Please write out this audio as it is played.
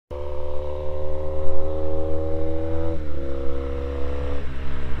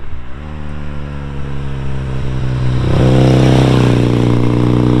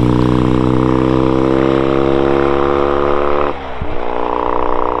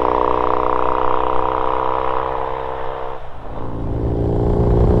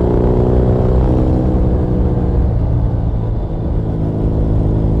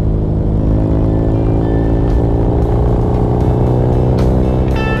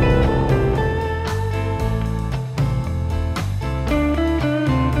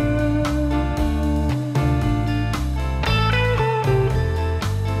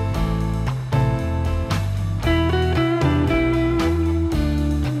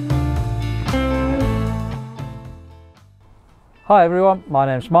Hi everyone, my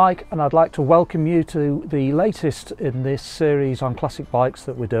name's Mike and I'd like to welcome you to the latest in this series on classic bikes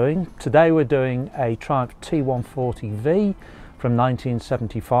that we're doing. Today we're doing a Triumph T140V from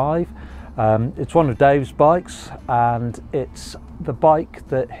 1975. It's one of Dave's bikes and it's the bike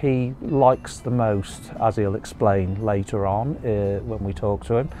that he likes the most, as he'll explain later on when we talk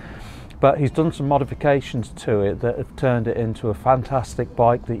to him. But he's done some modifications to it that have turned it into a fantastic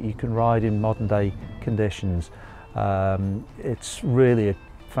bike that you can ride in modern day conditions. It's really a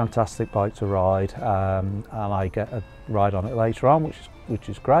fantastic bike to ride, and I get a ride on it later on, which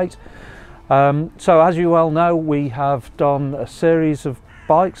is great. So as you well know, we have done a series of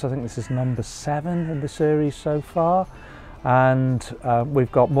bikes. I think this is number 7 in the series so far, and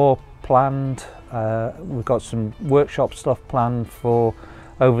we've got more planned. We've got some workshop stuff planned for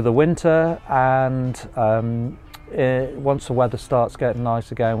over the winter, and once the weather starts getting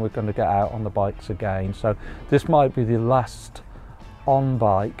nice again, we're going to get out on the bikes again. So this might be the last on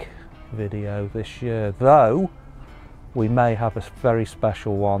bike video this year, though we may have a very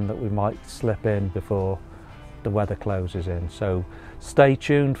special one that we might slip in before the weather closes in, so stay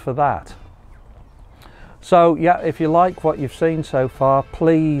tuned for that. So yeah, if you like what you've seen so far,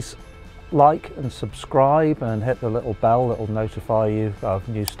 please like and subscribe and hit the little bell that will notify you of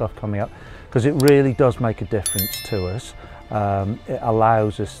new stuff coming up, because it really does make a difference to us. It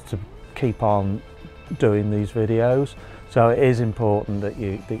allows us to keep on doing these videos, so it is important that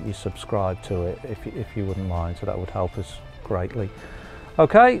you subscribe to it if you wouldn't mind, so that would help us greatly.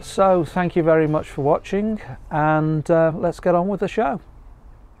 Okay, so thank you very much for watching, and let's get on with the show.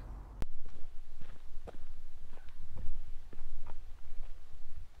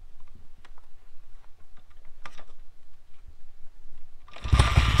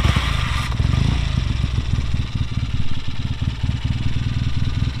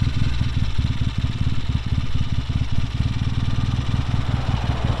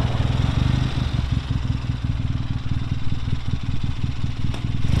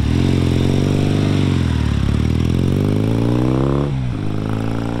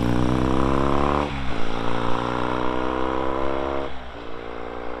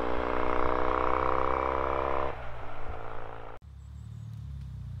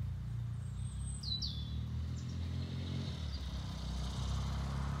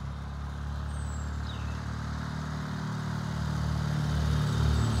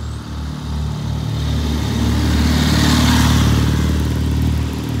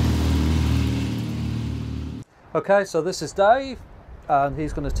 Okay, so this is Dave, and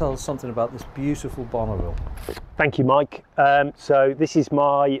he's going to tell us something about this beautiful Bonneville. Thank you, Mike. So this is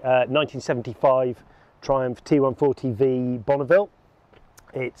my 1975 Triumph T140V Bonneville.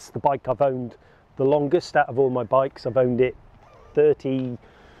 It's the bike I've owned the longest out of all my bikes. I've owned it 30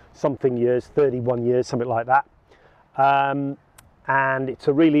 something years, 31 years, something like that. And it's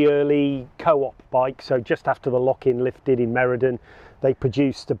a really early co-op bike. So just after the lock-in lifted in Meriden, they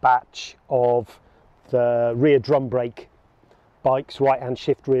produced a batch of the rear drum brake bikes, right hand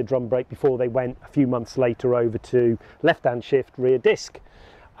shift rear drum brake, before they went a few months later over to left hand shift rear disc.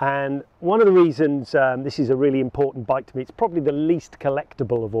 And one of the reasons this is a really important bike to me, it's probably the least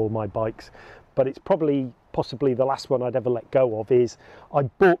collectible of all my bikes, but it's possibly the last one I'd ever let go of, is I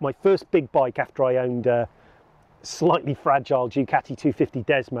bought my first big bike after I owned a slightly fragile Ducati 250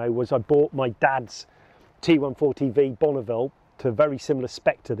 Desmo. I bought my dad's T140V Bonneville, to a very similar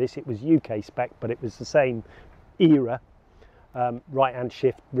spec to this. It was UK spec, but it was the same era, right hand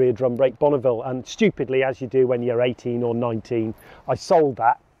shift rear drum brake Bonneville. And stupidly, as you do when you're 18 or 19, I sold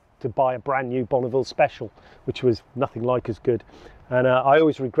that to buy a brand new Bonneville Special, which was nothing like as good. And I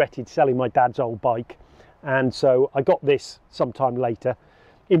always regretted selling my dad's old bike, and so I got this sometime later.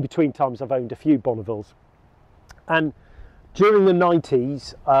 In between times I've owned a few Bonnevilles, and during the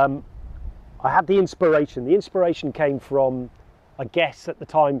 90s I had the inspiration came from, I guess at the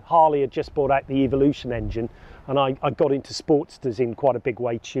time Harley had just brought out the Evolution engine, and I got into Sportsters in quite a big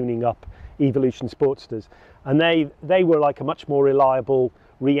way, tuning up Evolution Sportsters, and they were like a much more reliable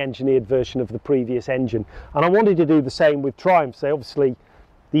re-engineered version of the previous engine, and I wanted to do the same with Triumphs. They obviously,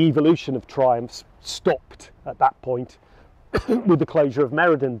 the evolution of Triumphs stopped at that point with the closure of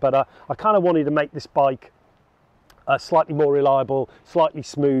Meriden, but I kind of wanted to make this bike slightly more reliable, slightly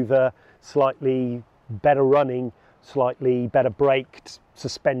smoother, slightly better running, slightly better braked,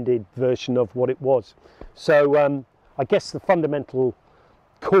 suspended version of what it was. So I guess the fundamental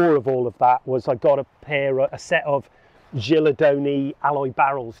core of all of that was I got a set of Gilardoni alloy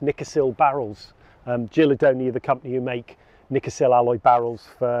barrels, Nikasil barrels. Gilardoni are the company who make Nikasil alloy barrels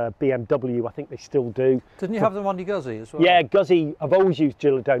for BMW. I think they still do. Didn't you have them on your Guzzi as well? Yeah, Guzzi. I've always used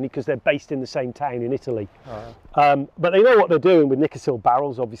Gilardoni because they're based in the same town in Italy. Oh. But they know what they're doing with Nikasil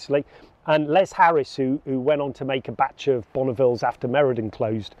barrels, obviously. And Les Harris, who went on to make a batch of Bonnevilles after Meriden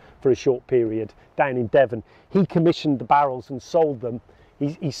closed for a short period down in Devon, he commissioned the barrels and sold them.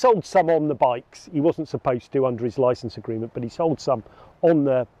 He sold some on the bikes. He wasn't supposed to under his license agreement, but he sold some on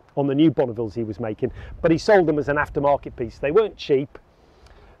the new Bonnevilles he was making. But he sold them as an aftermarket piece. They weren't cheap.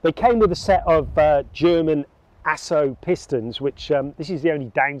 They came with a set of German Asso pistons, which this is the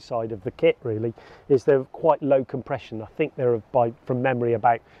only downside of the kit really, is they're quite low compression. I think they're from memory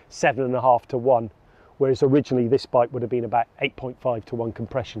about 7.5 to 1, whereas originally this bike would have been about 8.5 to 1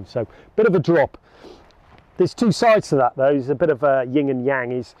 compression, so bit of a drop. There's two sides to that though. There's a bit of a yin and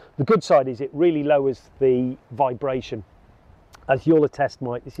yang. The good side is it really lowers the vibration. As you'll attest,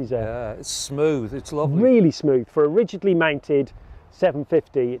 Mike, this is it's smooth, it's lovely. Really smooth. For a rigidly mounted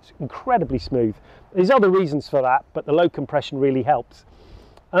 750, it's incredibly smooth. There's other reasons for that, but the low compression really helps.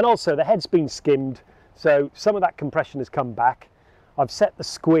 And also the head's been skimmed, so some of that compression has come back. I've set the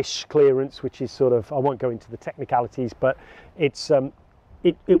squish clearance, which is sort of, I won't go into the technicalities, but it's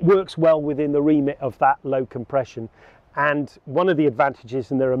it works well within the remit of that low compression. And one of the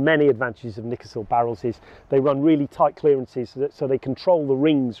advantages, and there are many advantages of Nikasil barrels, is they run really tight clearances, so they control the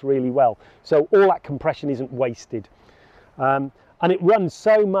rings really well. So all that compression isn't wasted. And it runs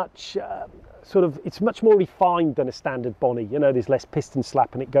so much, it's much more refined than a standard Bonnie. You know, there's less piston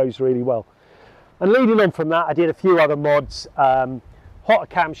slap and it goes really well. And leading on from that, I did a few other mods. Hotter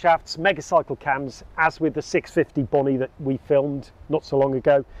camshafts, Megacycle cams, as with the 650 Bonnie that we filmed not so long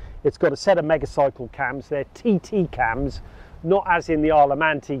ago. It's got a set of Megacycle cams. They're TT cams, not as in the Isle of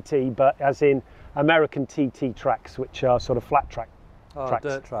Man TT, but as in American TT tracks, which are sort of flat track tracks.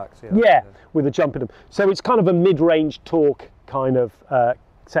 Dirt tracks, yeah, with a jump in them. So it's kind of a mid-range torque kind of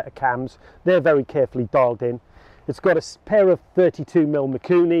set of cams. They're very carefully dialed in. It's got a pair of 32mm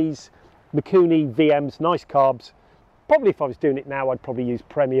Mikunis, Mikuni VMs, nice carbs. Probably if I was doing it now, I'd probably use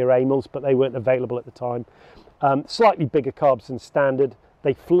Premier Amels, but they weren't available at the time. Slightly bigger carbs than standard.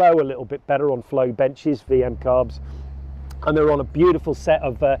 They flow a little bit better on flow benches, VM carbs. And they're on a beautiful set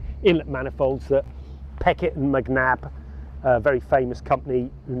of inlet manifolds that Peckett and McNabb, a very famous company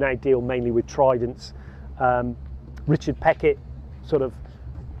who now deal mainly with Tridents. Richard Peckett sort of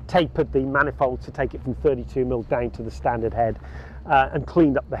tapered the manifold to take it from 32mm down to the standard head and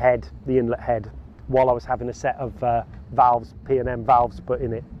cleaned up the head, the inlet head, while I was having a set of valves, P&M valves put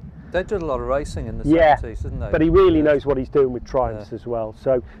in it. They did a lot of racing in the 70s, didn't they? But he really knows what he's doing with Triumphs as well.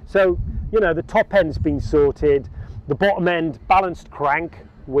 So you know, the top end's been sorted, the bottom end balanced crank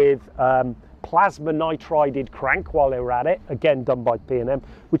with plasma nitrided crank while they were at it, again done by P&M,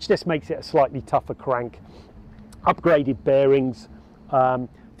 which just makes it a slightly tougher crank. Upgraded bearings,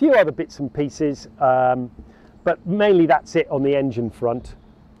 few other bits and pieces, but mainly that's it on the engine front.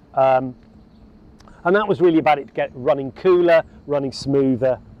 And that was really about it to get running cooler, running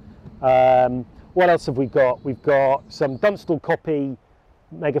smoother. What else have we got? We've got some Dunstall copy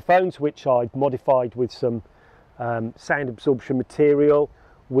megaphones, which I've modified with some sound absorption material.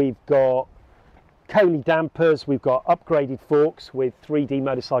 We've got Koni dampers. We've got upgraded forks with 3D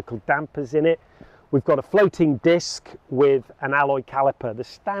motorcycle dampers in it. We've got a floating disc with an alloy caliper. The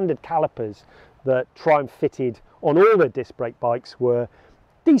standard calipers that Triumph fitted on all their disc brake bikes were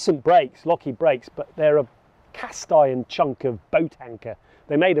decent brakes, Lockheed brakes, but they're a cast iron chunk of boat anchor.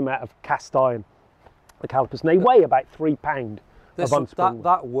 They made them out of cast iron, the calipers, and they weigh about £3 of unsprung.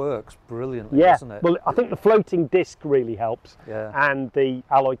 That works brilliantly, doesn't it? Well, I think the floating disc really helps, and the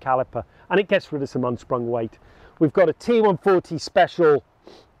alloy caliper, and it gets rid of some unsprung weight. We've got a T140 special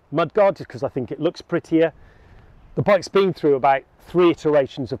mudguard, just because I think it looks prettier. The bike's been through about 3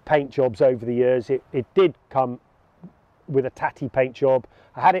 iterations of paint jobs over the years. It did come with a tatty paint job.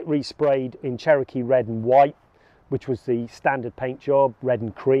 I had it resprayed in Cherokee red and white, which was the standard paint job, red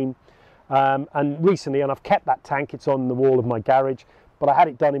and cream. And recently, and I've kept that tank, it's on the wall of my garage, but I had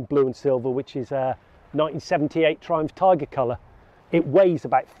it done in blue and silver, which is a 1978 Triumph Tiger colour. It weighs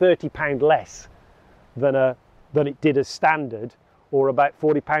about £30 less than it did as standard, or about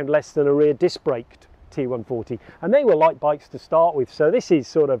 £40 less than a rear disc braked T140. And they were light bikes to start with, so this is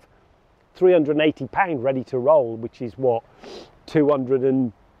sort of £380 ready to roll, which is what,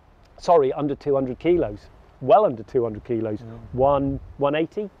 under 200 kilos, well under 200 kilos,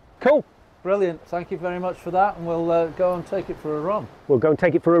 180. Cool. Brilliant, thank you very much for that, and we'll go and take it for a run. We'll go and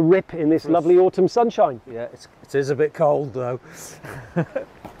take it for a rip in this lovely autumn sunshine. Yeah, it is a bit cold though.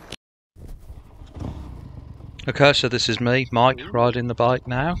 Okay, so this is me, Mike, riding the bike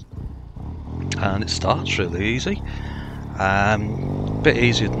now, and it starts really easy. A bit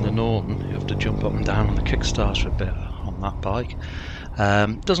easier than the Norton. You have to jump up and down on the kickstarter a bit on that bike.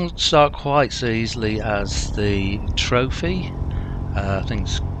 Doesn't start quite so easily as the Trophy. I think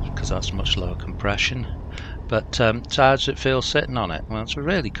it's because that's much lower compression. But how does it feel sitting on it? Well, it's a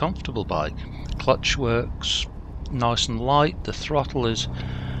really comfortable bike. The clutch works nice and light. The throttle is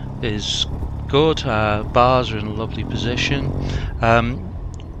good. Bars are in a lovely position.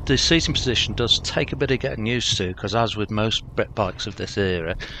 The seating position does take a bit of getting used to, because as with most Brit bikes of this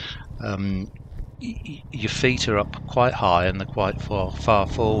era, your feet are up quite high and they're quite far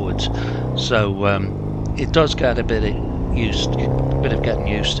forwards, so it does get a bit of getting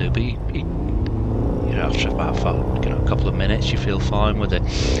used to, but you know, after about a couple of minutes you feel fine with it.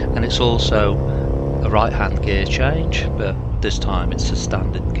 And it's also a right hand gear change, but this time it's a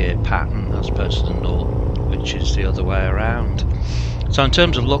standard gear pattern as opposed to the Norton, which is the other way around. So in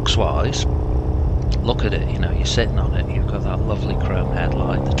terms of looks wise, look at it, you know, you're sitting on it, you've got that lovely chrome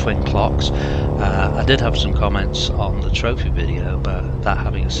headlight, the twin clocks. I did have some comments on the Trophy video about that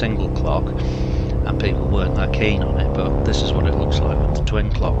having a single clock, and people weren't that keen on it, but this is what it looks like with the twin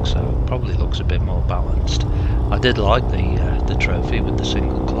clock, so it probably looks a bit more balanced. I did like the Trophy with the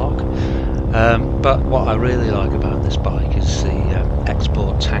single clock, but what I really like about this bike is the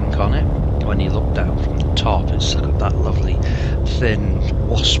export tank on it. When you look down from the top, it's got that lovely thin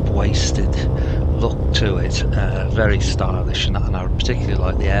wasp-waisted look to it, very stylish, and I particularly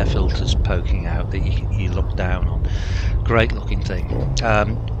like the air filters poking out that you look down on. Great looking thing.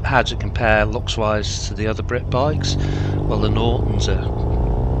 How does it compare looks wise to the other Brit bikes? Well, the Norton's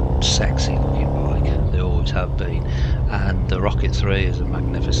a sexy looking bike, they always have been, and the Rocket 3 is a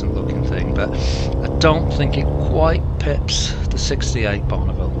magnificent looking thing, but I don't think it quite pips the 68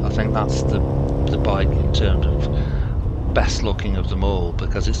 Bonneville. I think that's the bike in terms of best looking of them all,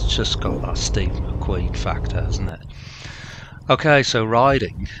 because it's just got that Steve McQueen factor, hasn't it? Okay, so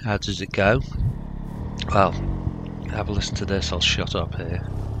riding, how does it go? Well, have a listen to this. I'll shut up here.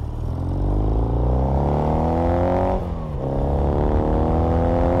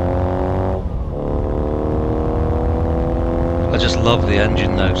 I just love the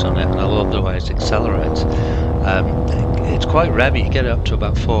engine notes on it, and I love the way it accelerates. It's quite revvy. You get it up to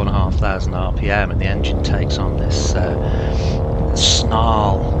about 4,500 RPM, and the engine takes on this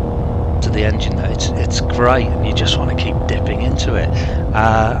snarl to the engine. It's great, and you just want to keep dipping into it.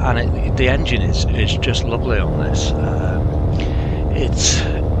 And the engine is just lovely on this.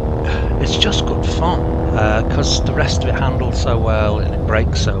 It's just good fun, because the rest of it handles so well and it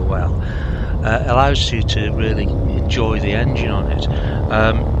brakes so well. It allows you to really enjoy the engine on it.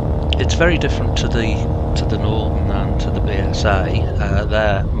 It's very different to the Norton and to the BSA.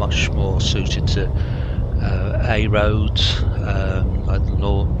 They're much more suited to A roads. Like the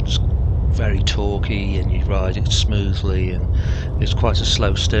Norton's very torquey and you ride it smoothly, and it's quite a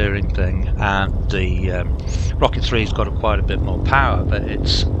slow steering thing. And the Rocket 3's got quite a bit more power, but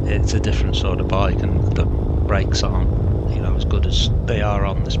it's a different sort of bike, and the brakes aren't, you know, as good as they are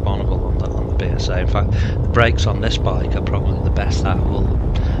on this Bonneville on the BSA. In fact, the brakes on this bike are probably the best out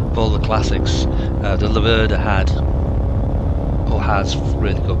of all the classics. The Laverda has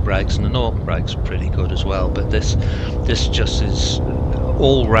really good brakes, and the Norton brakes are pretty good as well. But this just is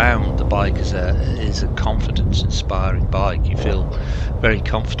all round. The bike is a confidence-inspiring bike. You feel very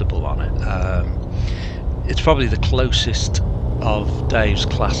comfortable on it. It's probably the closest of Dave's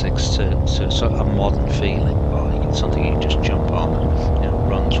classics to sort of a modern feeling bike. It's something you can just jump on, and, you know,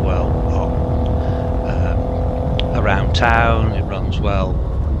 runs well around town. It runs well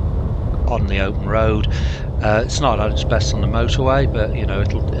on the open road. It's not at its best on the motorway, but you know,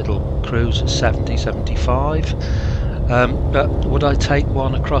 it'll cruise at 70, 75. But would I take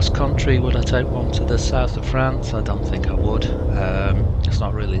one across country? Would I take one to the south of France? I don't think I would. It's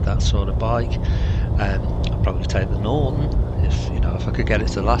not really that sort of bike. I'd probably take the Norton if I could get it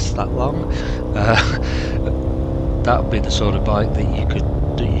to last that long. That would be the sort of bike that you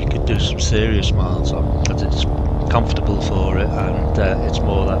could do some serious miles on, because it's comfortable for it, and it's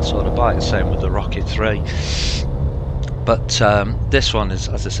more that sort of bike. Same with the Rocket 3. But this one is,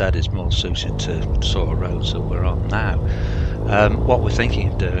 as I said, is more suited to sort of roads that we're on now. What we're thinking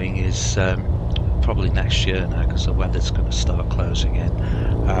of doing is probably next year now, because the weather's going to start closing in,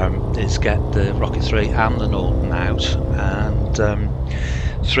 is get the Rocket 3 and the Norton out, and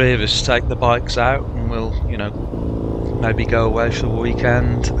three of us take the bikes out, and we'll, you know, maybe go away for the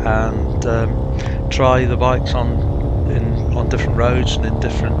weekend and try the bikes on different roads and in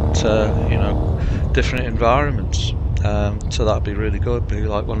different different environments. So that'd be really good. Be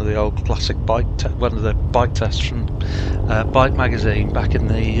like one of the old classic one of the bike tests from Bike Magazine back in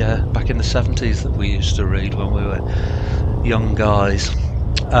the 70s that we used to read when we were young guys.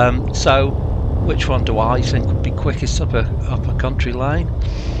 So which one do I think would be quickest up a country lane?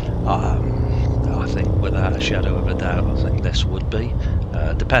 I think without a shadow of a doubt, I think this would be.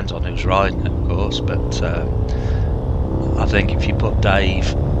 Depends on who's riding it, of course, but I think if you put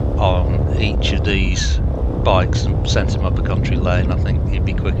Dave on each of these bikes and sent him up a country lane, I think he'd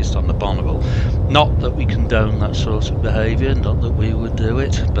be quickest on the Bonneville. Not that we condone that sort of behaviour, not that we would do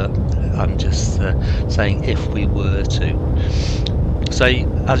it, but I'm just saying if we were to. So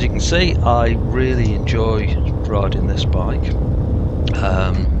as you can see, I really enjoy riding this bike.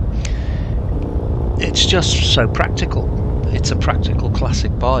 It's just so practical. It's a practical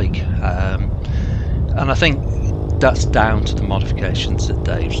classic bike, and I think that's down to the modifications that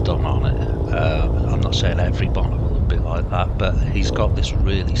Dave's done on it. I'm not saying every Bonneville will be like that, but he's got this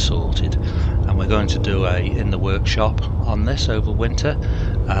really sorted, and we're going to do in the workshop on this over winter,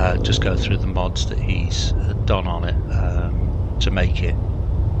 just go through the mods that he's done on it to make it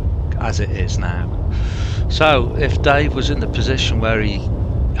as it is now. So if Dave was in the position where he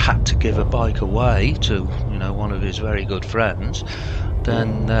had to give a bike away to one of his very good friends,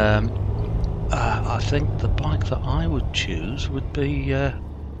 then I think the bike that I would choose would be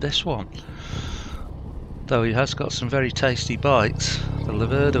this one. Though he has got some very tasty bikes. The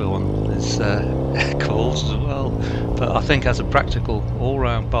Laverda one is called as well. But I think as a practical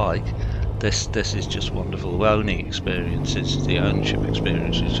all-round bike, this is just wonderful. The owning experience, the ownership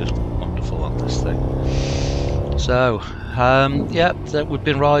experience is just wonderful on this thing. So yeah, we've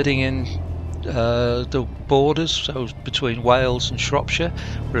been riding in the borders, so between Wales and Shropshire.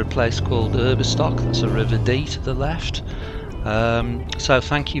 We're a place called Herbestock, that's a River Dee to the left. So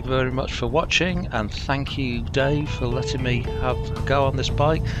thank you very much for watching, and thank you Dave for letting me have a go on this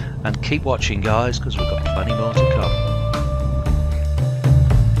bike, and keep watching guys, because we've got plenty more to come.